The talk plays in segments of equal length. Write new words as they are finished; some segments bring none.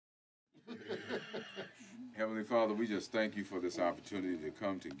Heavenly Father, we just thank you for this opportunity to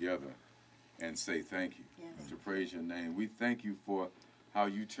come together and say thank you, to praise your name. We thank you for how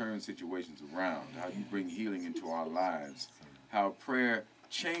you turn situations around, how you bring healing into our lives, how prayer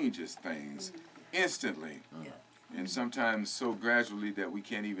changes things instantly, and sometimes so gradually that we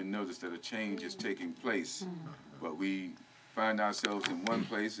can't even notice that a change is taking place. But we find ourselves in one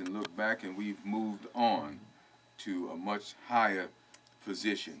place and look back and we've moved on to a much higher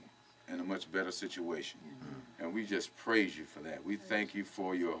position and a much better situation. And we just praise you for that. We thank you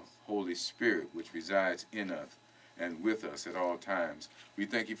for your Holy Spirit, which resides in us and with us at all times. We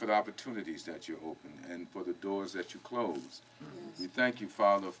thank you for the opportunities that you open and for the doors that you close. We thank you,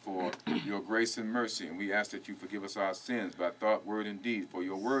 Father, for your grace and mercy, and we ask that you forgive us our sins by thought, word, and deed. For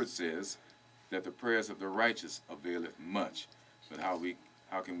your word says that the prayers of the righteous availeth much. But how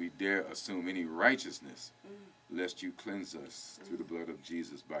can we dare assume any righteousness lest you cleanse us through the blood of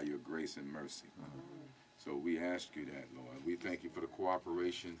Jesus by your grace and mercy? So we ask you that, Lord. We thank you for the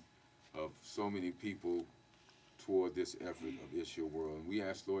cooperation of so many people toward this effort of It's Your World. And we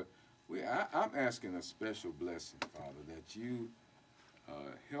ask, Lord, I'm asking a special blessing, Father, that you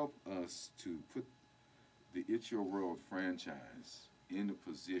help us to put the It's Your World franchise in a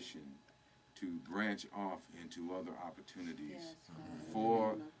position to branch off into other opportunities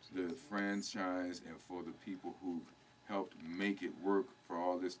for the franchise and for the people who've helped make it work for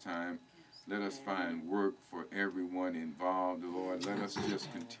all this time. Let us find work for everyone involved, Lord. Let us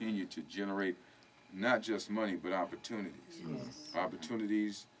just continue to generate not just money, but opportunities.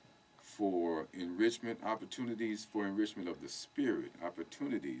 Opportunities for enrichment, opportunities for enrichment of the spirit,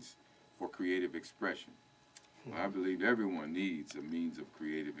 opportunities for creative expression. I believe everyone needs a means of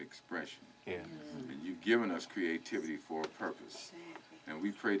creative expression. And you've given us creativity for a purpose. And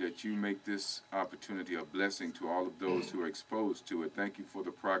we pray that you make this opportunity a blessing to all of those who are exposed to it. Thank you for the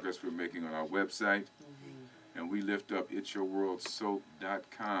progress we're making on our website. And we lift up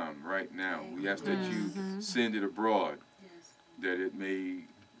itsyourworldsoap.com right now. We ask that you send it abroad, that it may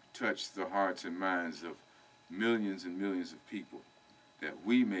touch the hearts and minds of millions and millions of people, that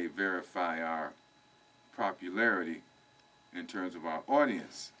we may verify our popularity in terms of our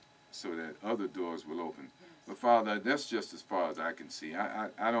audience so that other doors will open. But Father, that's just as far as I can see.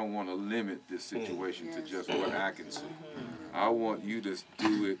 I don't want to limit this situation to just what I can see. I want you to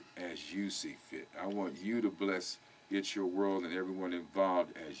do it as you see fit. I want you to bless It's Your World and everyone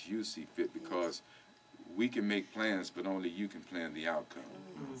involved as you see fit, because we can make plans, but only you can plan the outcome.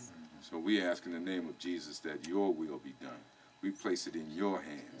 So we ask in the name of Jesus that your will be done. We place it in your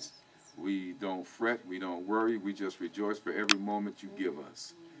hands. We don't fret, we don't worry, we just rejoice for every moment you give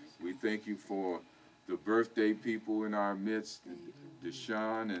us. We thank you for the birthday people in our midst,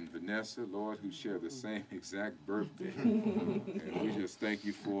 Deshaun and Vanessa, Lord, who share the same exact birthday. And we just thank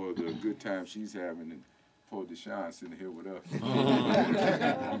you for the good time she's having, and poor Deshaun sitting here with us.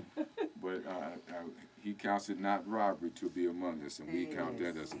 But he counts it not robbery to be among us, and we count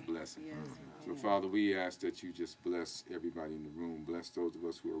that as a blessing. So, Father, we ask that you just bless everybody in the room. Bless those of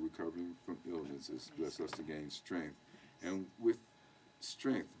us who are recovering from illnesses. Bless us to gain strength. And with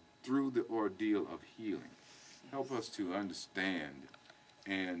strength, through the ordeal of healing, help us to understand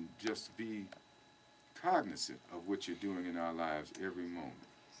and just be cognizant of what you're doing in our lives every moment,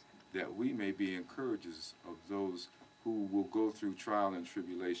 that we may be encouragers of those who will go through trial and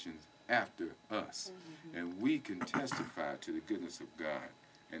tribulations after us, and we can testify to the goodness of God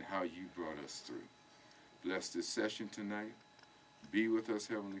and how you brought us through. Bless this session tonight. Be with us,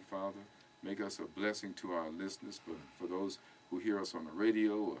 Heavenly Father. Make us a blessing to our listeners, but for those who hear us on the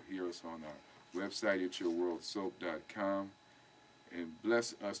radio or hear us on our website, itsyourworldsoap.com, and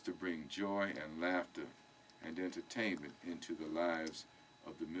bless us to bring joy and laughter and entertainment into the lives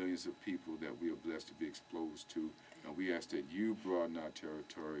of the millions of people that we are blessed to be exposed to. And we ask that you broaden our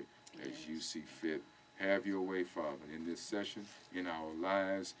territory as you see fit. Have your way, Father, in this session, in our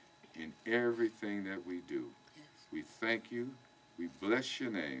lives, in everything that we do. We thank you. We bless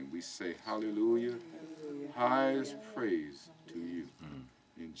your name. We say hallelujah. Highest praise to you.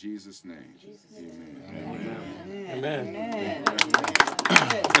 In Jesus' name, amen. Amen. I'm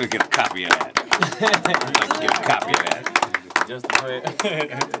going to get a copy of that. I'd like to get a copy of that. Just the way.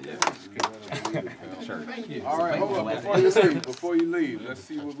 Sure. All right, hold on. Before you leave, let's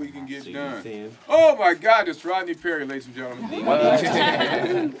see what we can get done. Oh, my God, it's Rodney Perry, ladies and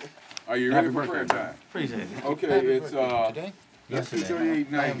gentlemen. Are you ready for prayer time? Appreciate it. Okay, it's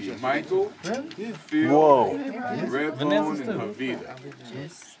 23890. Michael, Phil, Redbone, and Havita.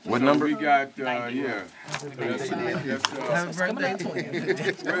 What number? We got, yeah. That's Happy birthday.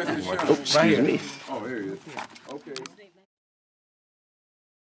 where's the show? Excuse me. Oh, there he is. Okay.